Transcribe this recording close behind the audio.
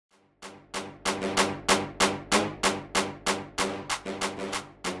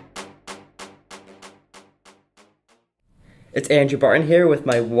It's Andrew Barton here with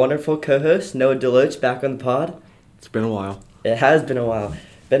my wonderful co-host Noah Deloach back on the pod. It's been a while. It has been a while,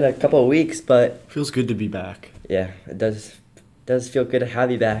 been a couple of weeks, but Feels good to be back. yeah, it does feel good to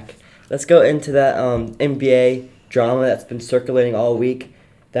have you back. Let's go into that NBA drama that's been circulating all week.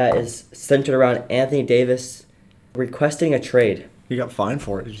 That is centered around Anthony Davis requesting a trade. He got fined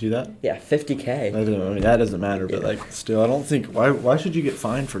for it. Did you see that? Yeah, $50K. That doesn't matter, but Yeah. still, I don't think why should you get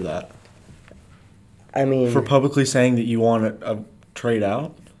fined for that? I mean, For publicly saying that you want a trade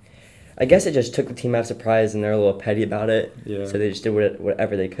out? I guess it just took the team by surprise, and they're a little petty about it. Yeah. So they just did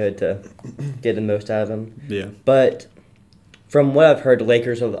whatever they could to get the most out of him. Yeah. But from what I've heard, the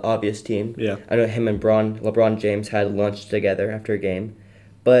Lakers are the obvious team. Yeah. I know him and LeBron James had lunch together after a game.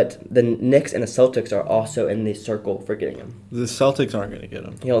 But the Knicks and the Celtics are also in the circle for getting him. The Celtics aren't going to get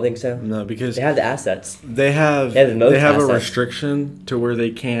him. You don't think so? No, because They have the assets. they have They have the most a assets. restriction to where they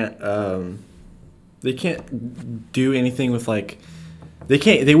can't do anything with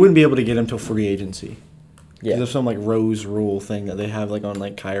they wouldn't be able to get him till free agency. Yeah. There's some Rose rule thing that they have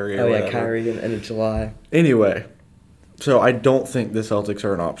on Kyrie or Oh, whatever. yeah, Kyrie in July. Anyway, so I don't think the Celtics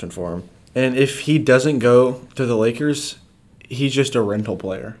are an option for him. And if he doesn't go to the Lakers, he's just a rental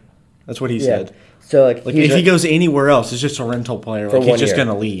player. That's what he said. So, If he goes anywhere else, it's just a rental player. For He's 1 just year. going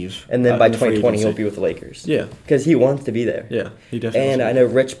to leave. And then by in the free 2020, he'll agency. be with the Lakers. Yeah. Because he wants to be there. Yeah, he definitely And does. I know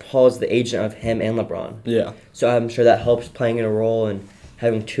Rich Paul is the agent of him and LeBron. Yeah. So I'm sure that helps playing in a role and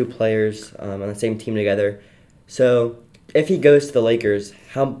having two players on the same team together. So if he goes to the Lakers,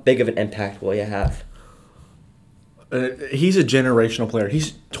 how big of an impact will he have? He's a generational player.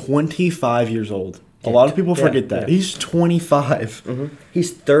 He's 25 years old. A lot of people forget that. yeah. He's 25.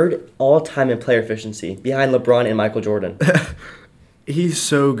 He's third all-time in player efficiency, behind LeBron and Michael Jordan. He's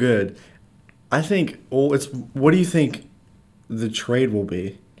so good. I think, what do you think the trade will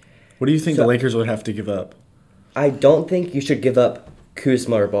be? What do you think the Lakers would have to give up? I don't think you should give up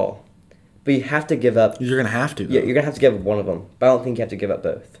Kuzma or Ball. But you have to give up... You're going to have to, though. Yeah, you're going to have to give up one of them. But I don't think you have to give up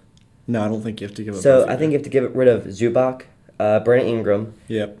both. No, I don't think you have to give up. So both I either. think you have to get rid of Zubac, Brandon Ingram,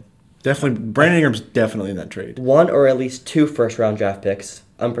 Yep. Definitely. Brandon Ingram's definitely in that trade. one or at least two first-round draft picks,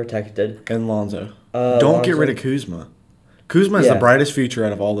 unprotected. And Lonzo. Lonzo. Don't get rid of Kuzma. Kuzma is Yeah. the brightest future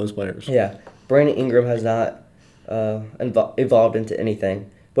out of all those players. Yeah, Brandon Ingram has not evolved into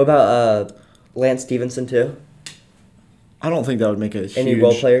anything. What about Lance Stevenson, too? I don't think that would make a Any huge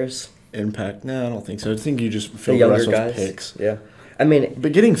role players? impact. No, I don't think so. I think you just The fill the younger rest with guys? picks. Yeah. I mean,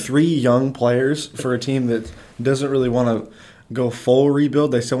 But getting 3 young players for a team that doesn't really want to go full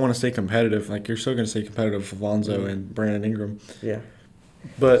rebuild, they still want to stay competitive. You're still going to stay competitive with Lonzo and Brandon Ingram. yeah.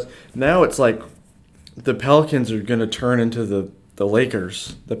 But now it's the Pelicans are going to turn into the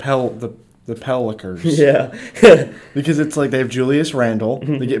Lakers, the Pelicans. Yeah. Because it's they have Julius Randle,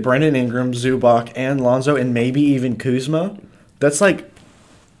 they get Brandon Ingram, Zubac, and Lonzo, and maybe even Kuzma. That's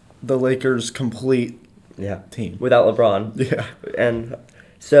the Lakers' complete Yeah. team. Without LeBron. Yeah. And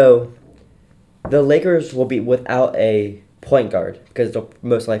so the Lakers will be without a point guard because they'll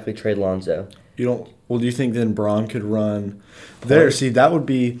most likely trade Lonzo. Do you think then Braun could run there? See, that would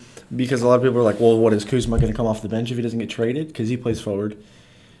be because a lot of people are what is Kuzma going to come off the bench if he doesn't get traded? Because he plays forward.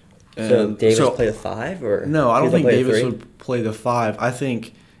 So And Davis play the 5 or No, I don't he'll think play the Davis 3? would play the 5. I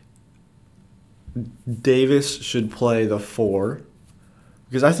think Davis should play the 4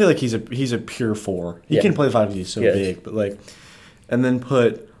 because I feel he's a pure 4. He Yeah. can play the 5 because he's so Yes. big, but and then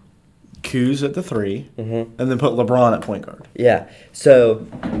put Kuz at the 3, Mm-hmm. and then put LeBron at point guard. Yeah. So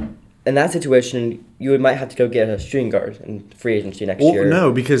in that situation, you might have to go get a shooting guard in free agency next Well, year.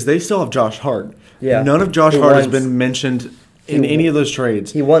 no, because they still have Josh Hart. Yeah. None of Josh He Hart has wants- been mentioned in any of those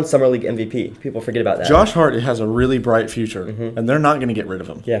trades. He won Summer League MVP. People forget about that. Josh Hart has a really bright future, Mm-hmm. and they're not going to get rid of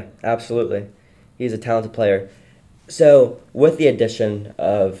him. Yeah, absolutely. He's a talented player. So with the addition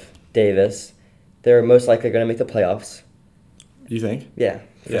of Davis, they're most likely going to make the playoffs. You think? Yeah,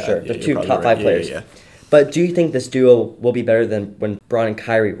 for Yeah, sure. yeah, They're you're two probably top right. 5 Yeah, players. yeah. But do you think this duo will be better than when Braun and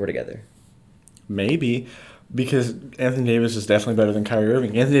Kyrie were together? Maybe, because Anthony Davis is definitely better than Kyrie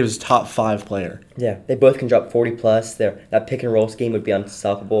Irving. Anthony Davis is top 5 player. Yeah, they both can drop 40 plus. That pick and roll scheme would be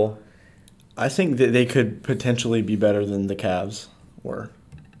unstoppable. I think that they could potentially be better than the Cavs were.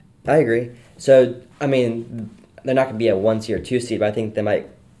 I agree. So I mean, they're not going to be a 1 seed or 2 seed, but I think they might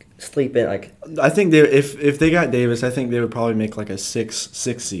sleep in I think if they got Davis, I think they would probably make a 6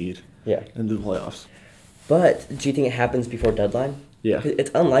 seed yeah. into the playoffs. But do you think it happens before deadline? Yeah. It's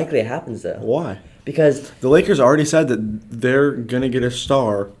unlikely it happens though. Why? Because The Lakers already said that they're going to get a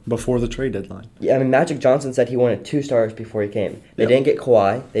star before the trade deadline. yeah, I mean, Magic Johnson said he wanted 2 stars before he came. They Yep. didn't get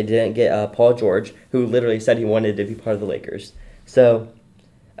Kawhi. They didn't get Paul George, who literally said he wanted to be part of the Lakers. So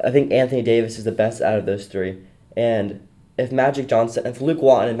I think Anthony Davis is the best out of those 3. And if Luke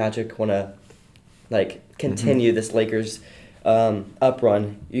Walton and Magic want to continue this Lakers up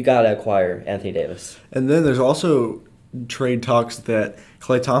run, you gotta acquire Anthony Davis. And then there's also trade talks that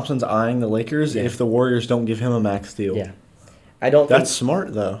Klay Thompson's eyeing the Lakers if the Warriors don't give him a max deal. Yeah, That's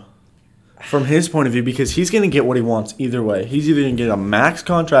smart though, from his point of view, because he's going to get what he wants either way. He's either going to get a max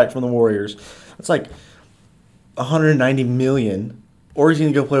contract from the Warriors, that's like $190 million, or he's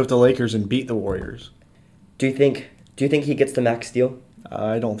going to go play with the Lakers and beat the Warriors. Do you think he gets the max deal?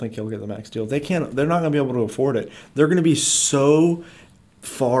 I don't think he'll get the max deal. They're not going to be able to afford it. They're going to be so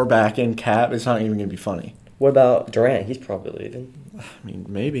far back in cap, it's not even going to be funny. What about Durant? He's probably leaving. I mean,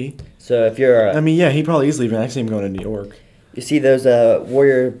 maybe. So if you're... he probably is leaving. I see him going to New York. You see those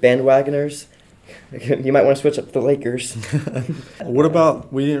Warrior bandwagoners? You might want to switch up to the Lakers. What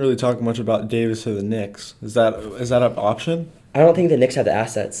about... We didn't really talk much about Davis to the Knicks. Is that an option? I don't think the Knicks have the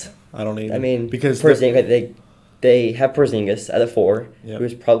assets. I don't either. I mean, because they have Porzingis at the 4,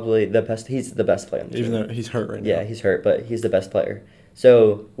 who's probably the best. He's the best player on the team. Even though he's hurt right now. Yeah, he's hurt, but he's the best player.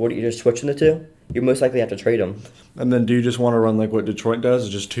 So, what are you just switching the two? You most likely have to trade him. And then do you just want to run like what Detroit does,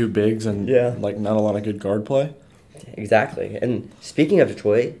 just two bigs and like not a lot of good guard play? Exactly. And speaking of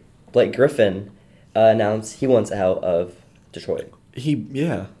Detroit, Blake Griffin announced he wants out of Detroit. He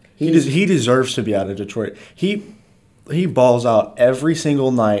deserves to be out of Detroit. He balls out every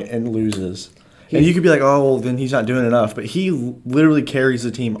single night and loses. And you could be like, oh, well, then he's not doing enough. But he literally carries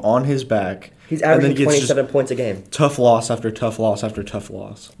the team on his back. He's averaging 27 points a game. Tough loss after tough loss after tough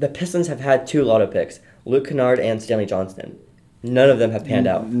loss. The Pistons have had 2 lotto picks, Luke Kennard and Stanley Johnston. None of them have panned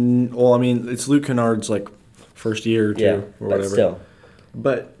out. Well, I mean, it's Luke Kennard's first year or two or whatever.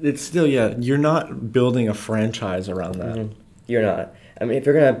 But it's still, you're not building a franchise around that. Mm-hmm. You're not. I mean, if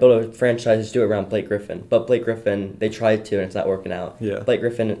you're going to build a franchise, do it around Blake Griffin. But Blake Griffin, they tried to, and it's not working out. Yeah. Blake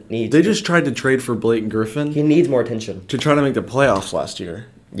Griffin needs... They just tried to trade for Blake Griffin. He needs more attention. To try to make the playoffs last year.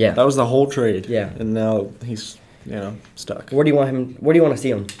 Yeah. That was the whole trade. Yeah. And now he's, stuck. Where do you want to see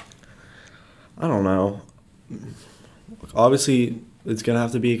him? I don't know. Obviously, it's going to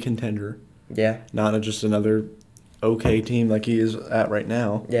have to be a contender. Yeah. Not just another okay team like he is at right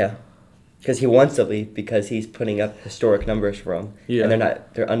now. Yeah. Because he wants to leave because he's putting up historic numbers for him. Yeah. And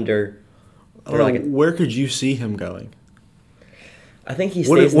they're under... Where could you see him going? I think he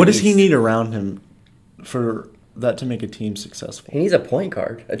stays What does he need around him for that to make a team successful? He needs a point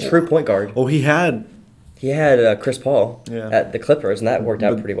guard, a true point guard. Well, he had Chris Paul at the Clippers, and that worked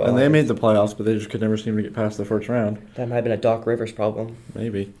out pretty well. And they made the playoffs, but they just could never seem to get past the first round. That might have been a Doc Rivers problem.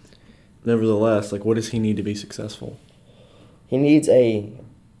 Maybe. Nevertheless, what does he need to be successful? He needs a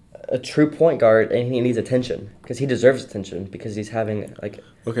true point guard, and he needs attention because he deserves attention because he's having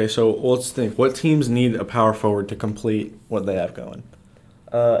Okay, so let's think. What teams need a power forward to complete what they have going?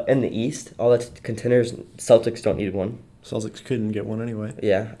 In the East, all the contenders, Celtics don't need one. Celtics couldn't get one anyway.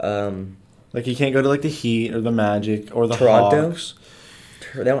 Yeah. He can't go to the Heat or the Magic or the Toronto. Hawks.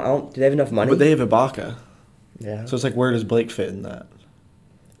 Do they have enough money? But they have Ibaka. Yeah. So it's where does Blake fit in that?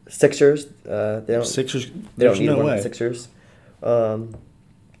 Sixers. They don't. Sixers. They don't need no one. Way. Sixers.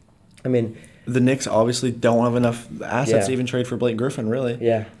 I mean, the Knicks obviously don't have enough assets to even trade for Blake Griffin, really.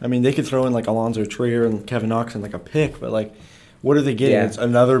 Yeah. I mean, they could throw in Alonzo Trier and Kevin Knox and a pick, but what are they getting? Yeah. It's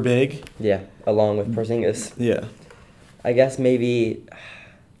another big. Yeah, along with Porzingis. Yeah. I guess maybe.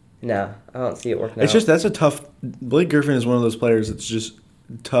 No, I don't see it working. It's just that's a tough. Blake Griffin is one of those players that's just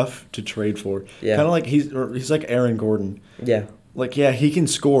tough to trade for. Yeah. Kind of he's like Aaron Gordon. Yeah. He can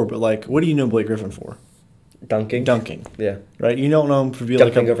score, but what do you know Blake Griffin for? Dunking. Yeah. Right? You don't know him for being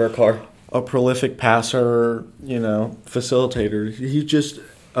Dunking over a car. A prolific passer, facilitator. He's just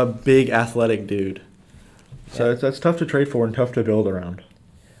a big athletic dude. So that's tough to trade for and tough to build around.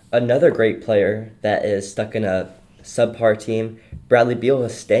 Another great player that is stuck in a subpar team, Bradley Beal,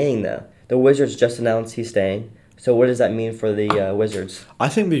 is staying though. The Wizards just announced he's staying. So what does that mean for the Wizards? I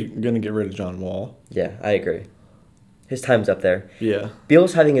think they're going to get rid of John Wall. Yeah, I agree. His time's up there. Yeah.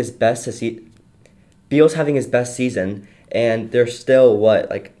 Beal's having his best season, and they're still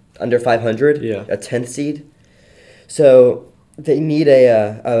under 500. Yeah. A 10th seed. So they need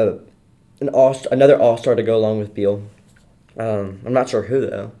another All-Star to go along with Beal. I'm not sure who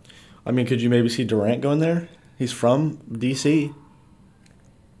though. I mean, could you maybe see Durant going there? He's from D.C.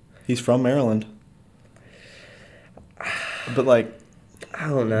 He's from Maryland. But I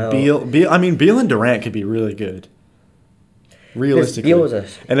don't know. Beal and Durant could be really good. Realistically.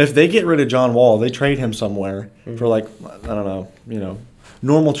 And if they get rid of John Wall, they trade him somewhere for I don't know,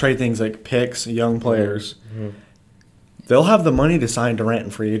 normal trade things like picks, young players. Mm-hmm. They'll have the money to sign Durant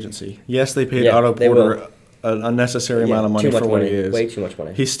in free agency. Yes, they paid Otto Porter an unnecessary amount of money too much for what money. he is. Way too much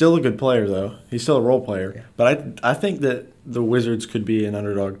money. He's still a good player, though. He's still a role player. Yeah. But I think that the Wizards could be an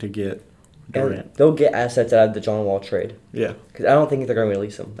underdog to get Durant. And they'll get assets out of the John Wall trade. Yeah. Because I don't think they're going to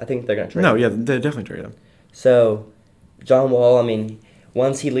release him. I think they're going to trade No, him. yeah, they definitely trade him. So, John Wall, I mean,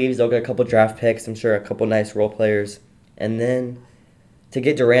 once he leaves, they'll get a couple draft picks. I'm sure a couple nice role players. And then to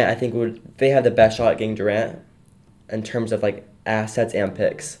get Durant, I think they have the best shot at getting Durant in terms of, like, assets and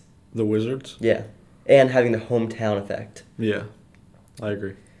picks. The Wizards? Yeah. And having the hometown effect. Yeah, I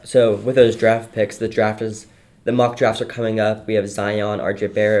agree. So, with those draft picks, the mock drafts are coming up. We have Zion,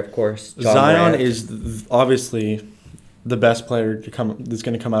 RJ Barrett, of course. John Zion Morant. is obviously the best player that's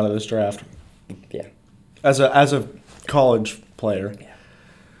going to come out of this draft. Yeah. As a college player. Yeah.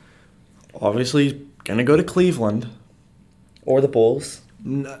 Obviously, going to go to Cleveland. Or the Bulls.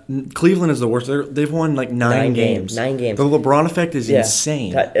 Cleveland is the worst. They've won like 9 games. 9 games. The LeBron effect is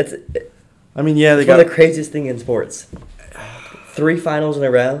insane. It's I mean, yeah, they one got of the craziest things in sports. 3 finals in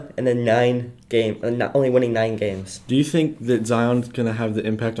a row, and then 9 games, and not only winning 9 games. Do you think that Zion's going to have the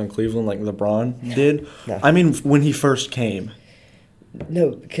impact on Cleveland like LeBron did? No. I mean, when he first came.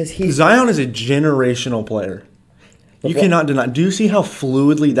 No, because Zion is a generational player. You LeBron- cannot deny. Do you see how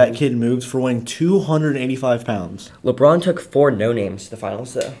fluidly that kid moves for weighing 285 pounds? LeBron took 4 no names to the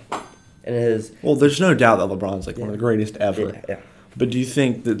finals, though. And his Well, there's no doubt that LeBron's like one of the greatest ever. yeah. But do you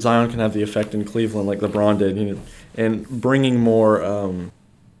think that Zion can have the effect in Cleveland like LeBron did, and bringing more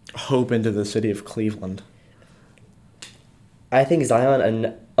hope into the city of Cleveland? I think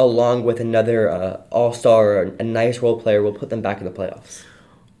Zion, along with another all-star or a nice role player, will put them back in the playoffs.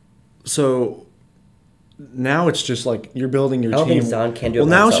 So now it's just like you're building your I don't team. think Zion can do it Well,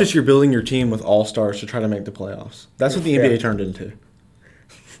 by now it's himself. just you're building your team with all stars to try to make the playoffs. That's what the NBA turned into.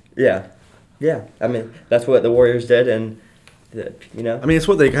 Yeah. Yeah. I mean, that's what the Warriors did, and, I mean, it's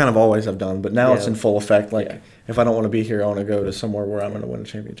what they kind of always have done, but now it's Yeah. in full effect. Like, Yeah. if I don't want to be here, I want to go to somewhere where I'm going to win a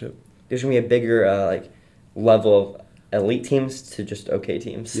championship. there's going to be a bigger level of elite teams to just okay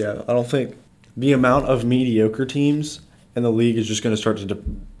teams. Yeah, I don't think the amount of mediocre teams in the league is just going to start to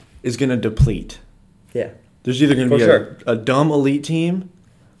is going to deplete. Yeah. There's either going to For be sure. a dumb elite team,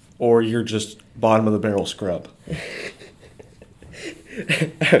 or you're just bottom of the barrel scrub.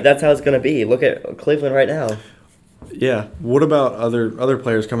 That's how it's going to be. Look at Cleveland right now. Yeah. What about other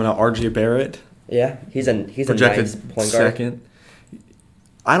players coming out? RJ Barrett, Yeah, he's a projected nice point guard. second.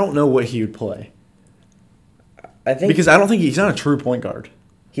 I don't know what he would play I think because I don't think he's not a true point guard.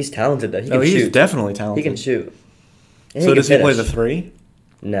 he's talented though. He No, can he's shoot. definitely talented. He can shoot. And So can does he play finish. the 3?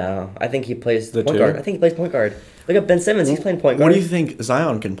 No, I think he plays The point 2? guard. I think he plays point guard. Look at Ben Simmons. He's playing point guard. What do you think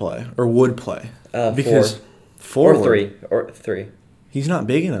Zion can play or would play? 4. Because Or forward, 3. he's not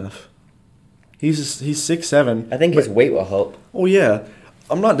big enough. He's 6'7". I think his weight will help. Oh yeah,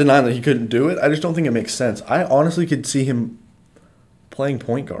 I'm not denying that he couldn't do it. I just don't think it makes sense. I honestly could see him playing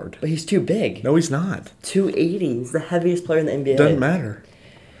point guard. But he's too big. No, he's not. 280. He's the heaviest player in the NBA. Doesn't matter.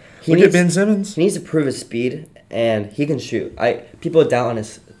 He Look needs, at Ben Simmons. He needs to prove his speed, and he can shoot. People doubt on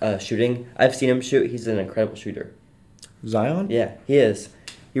his shooting. I've seen him shoot. He's an incredible shooter. Zion? Yeah, he is.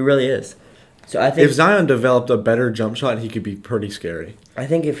 He really is. So I think If Zion developed a better jump shot, he could be pretty scary.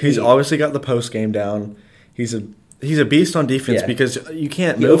 if He's he obviously got the post game down. He's a beast on defense Yeah. because you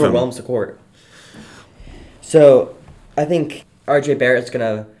can't he move him. overwhelms the court. So I think RJ Barrett's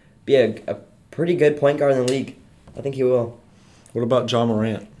gonna be a pretty good point guard in the league. I think he will. What about John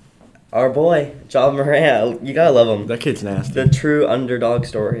Morant? Our boy, John Morant, you gotta love him. That kid's nasty. The true underdog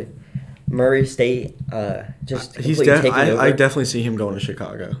story. Murray State, just He's completely taking over. I definitely see him going to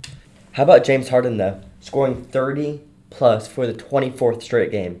Chicago. How about James Harden though, scoring 30 plus for the 24th straight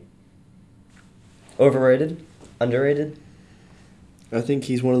game? Overrated? Underrated? I think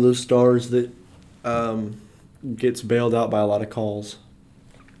he's one of those stars that gets bailed out by a lot of calls.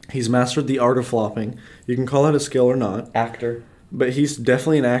 He's mastered the art of flopping. You can call that a skill or not, Actor? but he's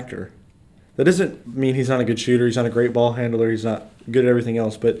definitely an actor. That doesn't mean he's not a good shooter. He's not a great ball handler. He's not good at everything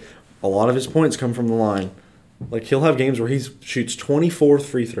else, but a lot of his points come from the line. Like, he'll have games where he shoots 24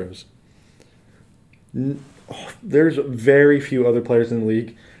 free throws. There's very few other players in the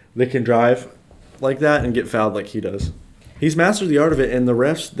league that can drive like that and get fouled like he does. He's mastered the art of it, and the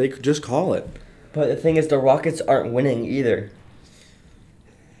refs, they could just call it. But the thing is, the Rockets aren't winning either.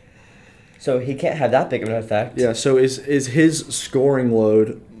 So he can't have that big of an effect. Yeah, so is his scoring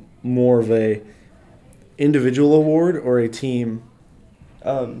load more of a individual award or a team?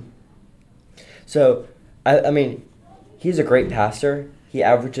 So, I mean, he's a great passer. He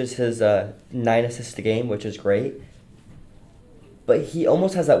averages his 9 assists a game, which is great. But he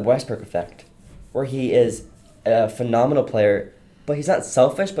almost has that Westbrook effect, where he is a phenomenal player, but he's not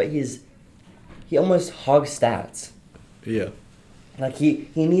selfish, but he he almost hogs stats. Yeah. Like he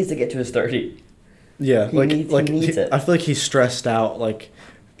needs to get to his 30. Yeah, He needs it. I feel like he's stressed out, like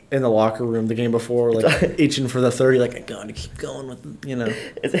in the locker room the game before, like itching for the 30. Like I gotta keep going with,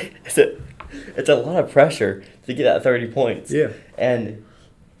 It's a lot of pressure to get that 30 points. Yeah. And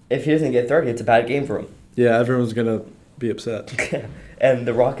if he doesn't get 30, it's a bad game for him. Yeah, everyone's gonna be upset. And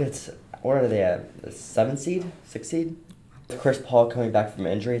the Rockets, what are they at? The 7 seed, 6 seed. Chris Paul coming back from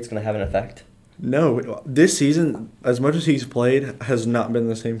injury, it's gonna have an effect. No, this season, as much as he's played, has not been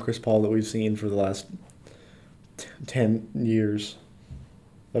the same Chris Paul that we've seen for the last 10 years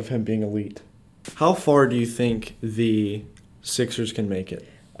of him being elite. How far do you think the Sixers can make it?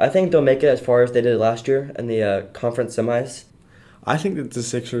 I think they'll make it as far as they did last year in the conference semis. I think that the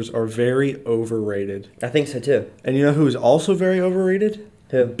Sixers are very overrated. I think so too. And you know who is also very overrated?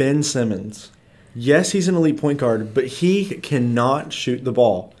 Who? Ben Simmons. Yes, he's an elite point guard, but he cannot shoot the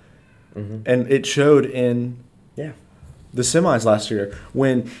ball. Mm-hmm. And it showed in the semis last year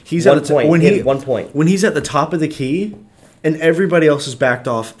when he's at 1 point. When he's at the top of the key and everybody else is backed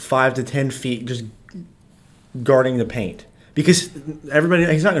off 5 to 10 feet just guarding the paint. Because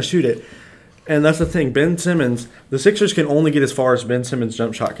he's not going to shoot it. And that's the thing. Ben Simmons, the Sixers can only get as far as Ben Simmons'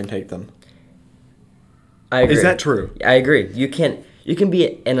 jump shot can take them. I agree. Is that true? I agree. You can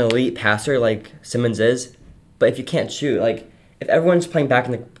be an elite passer like Simmons is, but if you can't shoot, like if everyone's playing back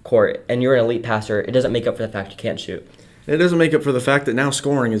in the court and you're an elite passer, it doesn't make up for the fact you can't shoot. It doesn't make up for the fact that now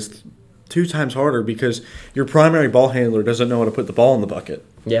scoring is 2 times harder because your primary ball handler doesn't know how to put the ball in the bucket.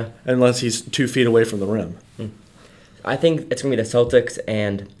 Yeah. Unless he's 2 feet away from the rim. I think it's going to be the Celtics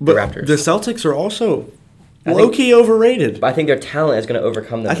and the Raptors. The Celtics are also low-key overrated. But I think their talent is going to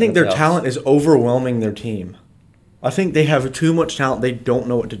overcome them. I think their talent is overwhelming their team. I think they have too much talent. They don't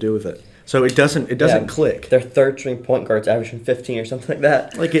know what to do with it. So it doesn't click. Their third-string point guard's averaging 15 or something like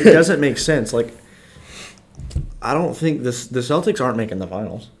that. Like, it doesn't make sense. Like, I don't think the Celtics aren't making the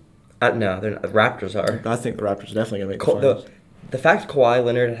finals. No, the Raptors are. I think the Raptors are definitely going to make the finals. The fact Kawhi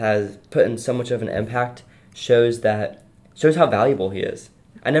Leonard has put in so much of an impact shows how valuable he is.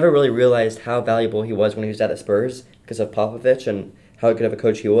 I never really realized how valuable he was when he was at the Spurs because of Popovich and how good of a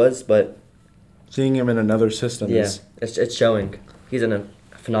coach he was, but seeing him in another system it's showing. He's a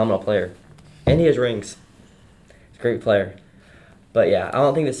phenomenal player. And he has rings. He's a great player. But yeah, I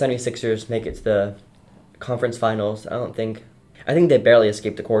don't think the 76ers make it to the conference finals. I think they barely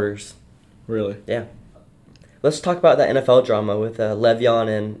escaped the quarters. Really? Yeah. Let's talk about that NFL drama with Le'Veon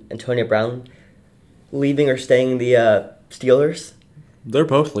and Antonio Brown leaving or staying the Steelers. They're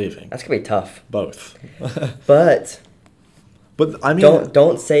both leaving. That's going to be tough. Both. But I mean,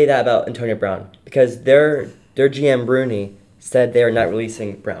 don't say that about Antonio Brown because their GM Rooney said they are not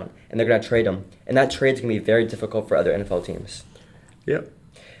releasing Brown and they're going to trade him. And that trade's going to be very difficult for other NFL teams. Yep.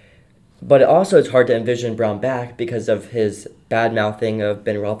 But it also is hard to envision Brown back because of his bad-mouthing of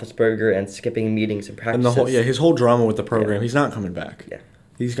Ben Roethlisberger and skipping meetings and practices. And his whole drama with the program. Yeah. He's not coming back. Yeah.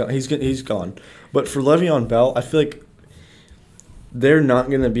 He's gone. But for Le'Veon Bell, I feel like they're not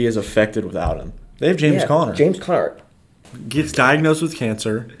going to be as affected without him. They have James Conner. James Conner gets diagnosed with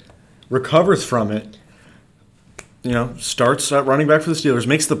cancer, recovers from it, starts running back for the Steelers,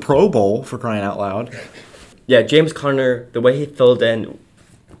 makes the Pro Bowl for crying out loud. Yeah, James Conner, the way he filled in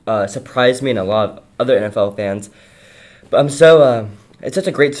surprised me and a lot of other NFL fans. But I'm it's such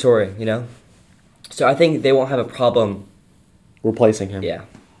a great story, So I think they won't have a problem replacing him. Yeah.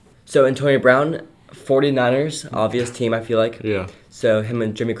 So Antonio Brown, 49ers, obvious team, I feel like. Yeah. So him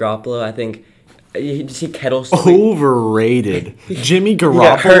and Jimmy Garoppolo, I think. You see Kettle overrated. Jimmy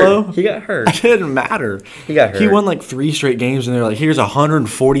Garoppolo? He got hurt. It didn't matter. He got hurt. He won like 3 straight games, and they're like, here's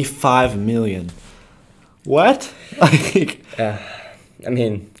 $145 million. What? I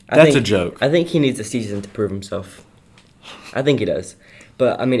mean, that's a joke. I think he needs a season to prove himself. I think he does.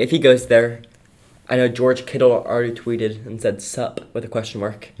 But, I mean, if he goes there, I know George Kittle already tweeted and said sup with a question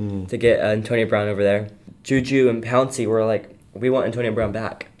mark to get Antonio Brown over there. Juju and Pouncey were like, we want Antonio Brown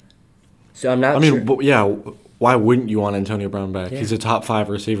back. So I'm not sure. But yeah, why wouldn't you want Antonio Brown back? Yeah. He's a top 5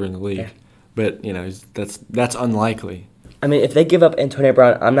 receiver in the league. Yeah. But, that's unlikely. I mean, if they give up Antonio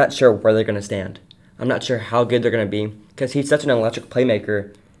Brown, I'm not sure where they're going to stand. I'm not sure how good they're going to be because he's such an electric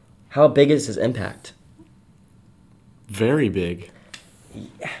playmaker. How big is his impact? Very big.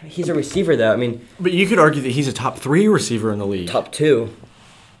 He's a receiver, though. I mean, but you could argue that he's a top 3 receiver in the league. Top 2.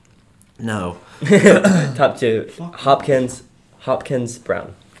 No. Top 2. Hopkins,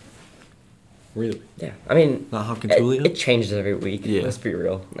 Brown. Really? Yeah. I mean, not Hopkins, Julio? It changes every week. Yeah. Let's be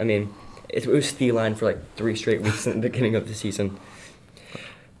real. I mean, it was Thielen for like 3 straight weeks in the beginning of the season.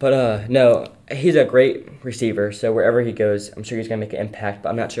 But no, he's a great receiver. So wherever he goes, I'm sure he's gonna make an impact. But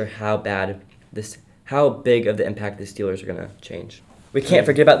I'm not sure how bad how big of the impact the Steelers are gonna change. We can't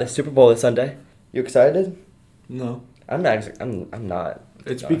forget about the Super Bowl this Sunday. You excited? No. I'm not. I'm not.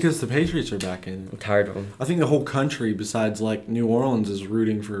 It's because the Patriots are back in I'm it. tired of them. I think the whole country, besides like New Orleans, is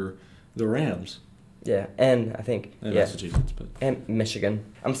rooting for the Rams. Yeah, and I think And Massachusetts, but and Michigan.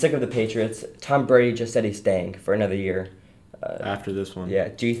 I'm sick of the Patriots. Tom Brady just said he's staying for another year. after this one. Yeah.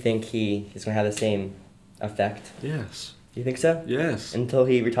 Do you think he's gonna have the same effect? Yes. You think so? Yes. Until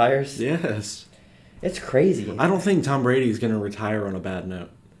he retires? Yes. It's crazy. I don't think Tom Brady is going to retire on a bad note.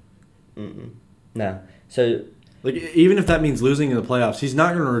 Mm-mm. No. So, Like, even if that means losing in the playoffs, he's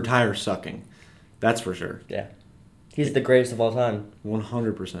not going to retire sucking. That's for sure. yeah. He's the greatest of all time.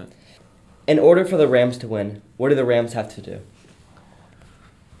 100%. In order for the Rams to win, what do the Rams have to do?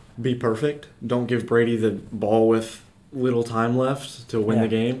 Be perfect. Don't give Brady the ball with little time left to win Yeah. the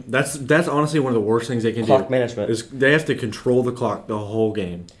game. That's honestly one of the worst things they can Clock do. management. Is they have to control the clock the whole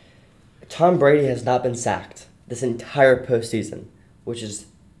game. Tom Brady has not been sacked this entire postseason, which is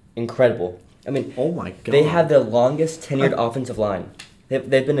incredible. I mean, Oh my god. they have the longest tenured offensive line. They've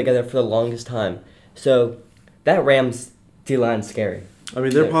been together for the longest time. So that Rams D-line's scary. I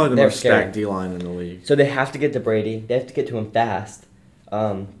mean, they're probably the they're most scary. stacked D-line in the league. So they have to get to Brady. They have to get to him fast.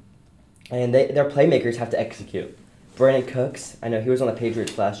 And their playmakers have to execute. Brandon Cooks, I know he was on the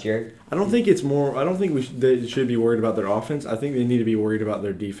Patriots last year. I don't think they should be worried about their offense. I think they need to be worried about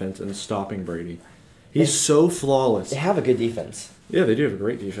their defense and stopping Brady. He's so flawless. They have a good defense. Yeah, they do have a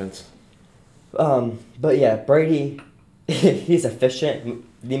great defense. But yeah, Brady, he's efficient.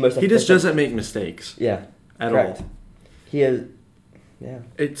 The most efficient. He just doesn't make mistakes Yeah. at correct. all. He is. Yeah.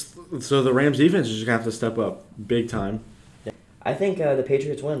 It's so the Rams defense is just gonna have to step up big time. I think the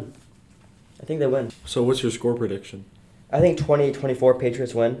Patriots win. I think they win. So what's your score prediction? I think 20-24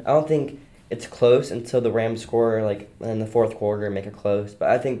 Patriots win. I don't think it's close until the Rams score like in the fourth quarter and make it close. But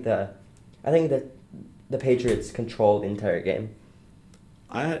I think that the Patriots control the entire game.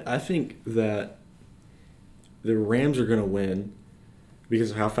 I think that the Rams are gonna win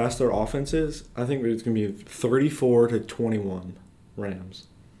because of how fast their offense is. I think it's gonna be 34-21 Rams.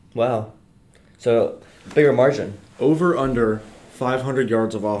 Wow. So bigger margin. Over under 500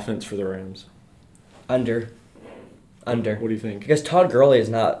 yards of offense for the Rams. Under. What do you think? Because Todd Gurley is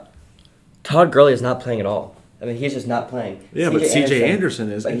not playing at all. I mean, he's just not playing. Yeah, but C.J.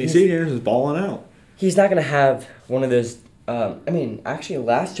 Anderson is, but and he's- C.J. Anderson's balling out. He's not going to have one of those. Actually,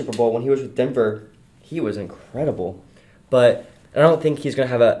 last Super Bowl when he was with Denver, he was incredible. But I don't think he's going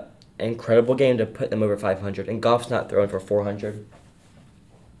to have an incredible game to put them over 500. And Goff's not throwing for 400.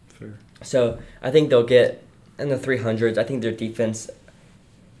 Fair. So I think they'll get in the 300s. I think their defense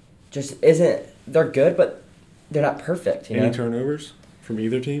just isn't. They're good, but they're not perfect. You Any know? turnovers from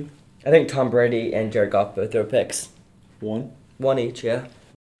either team? I think Tom Brady and Jared Goff both throw picks. One. One each, yeah.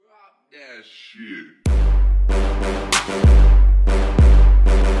 That shit.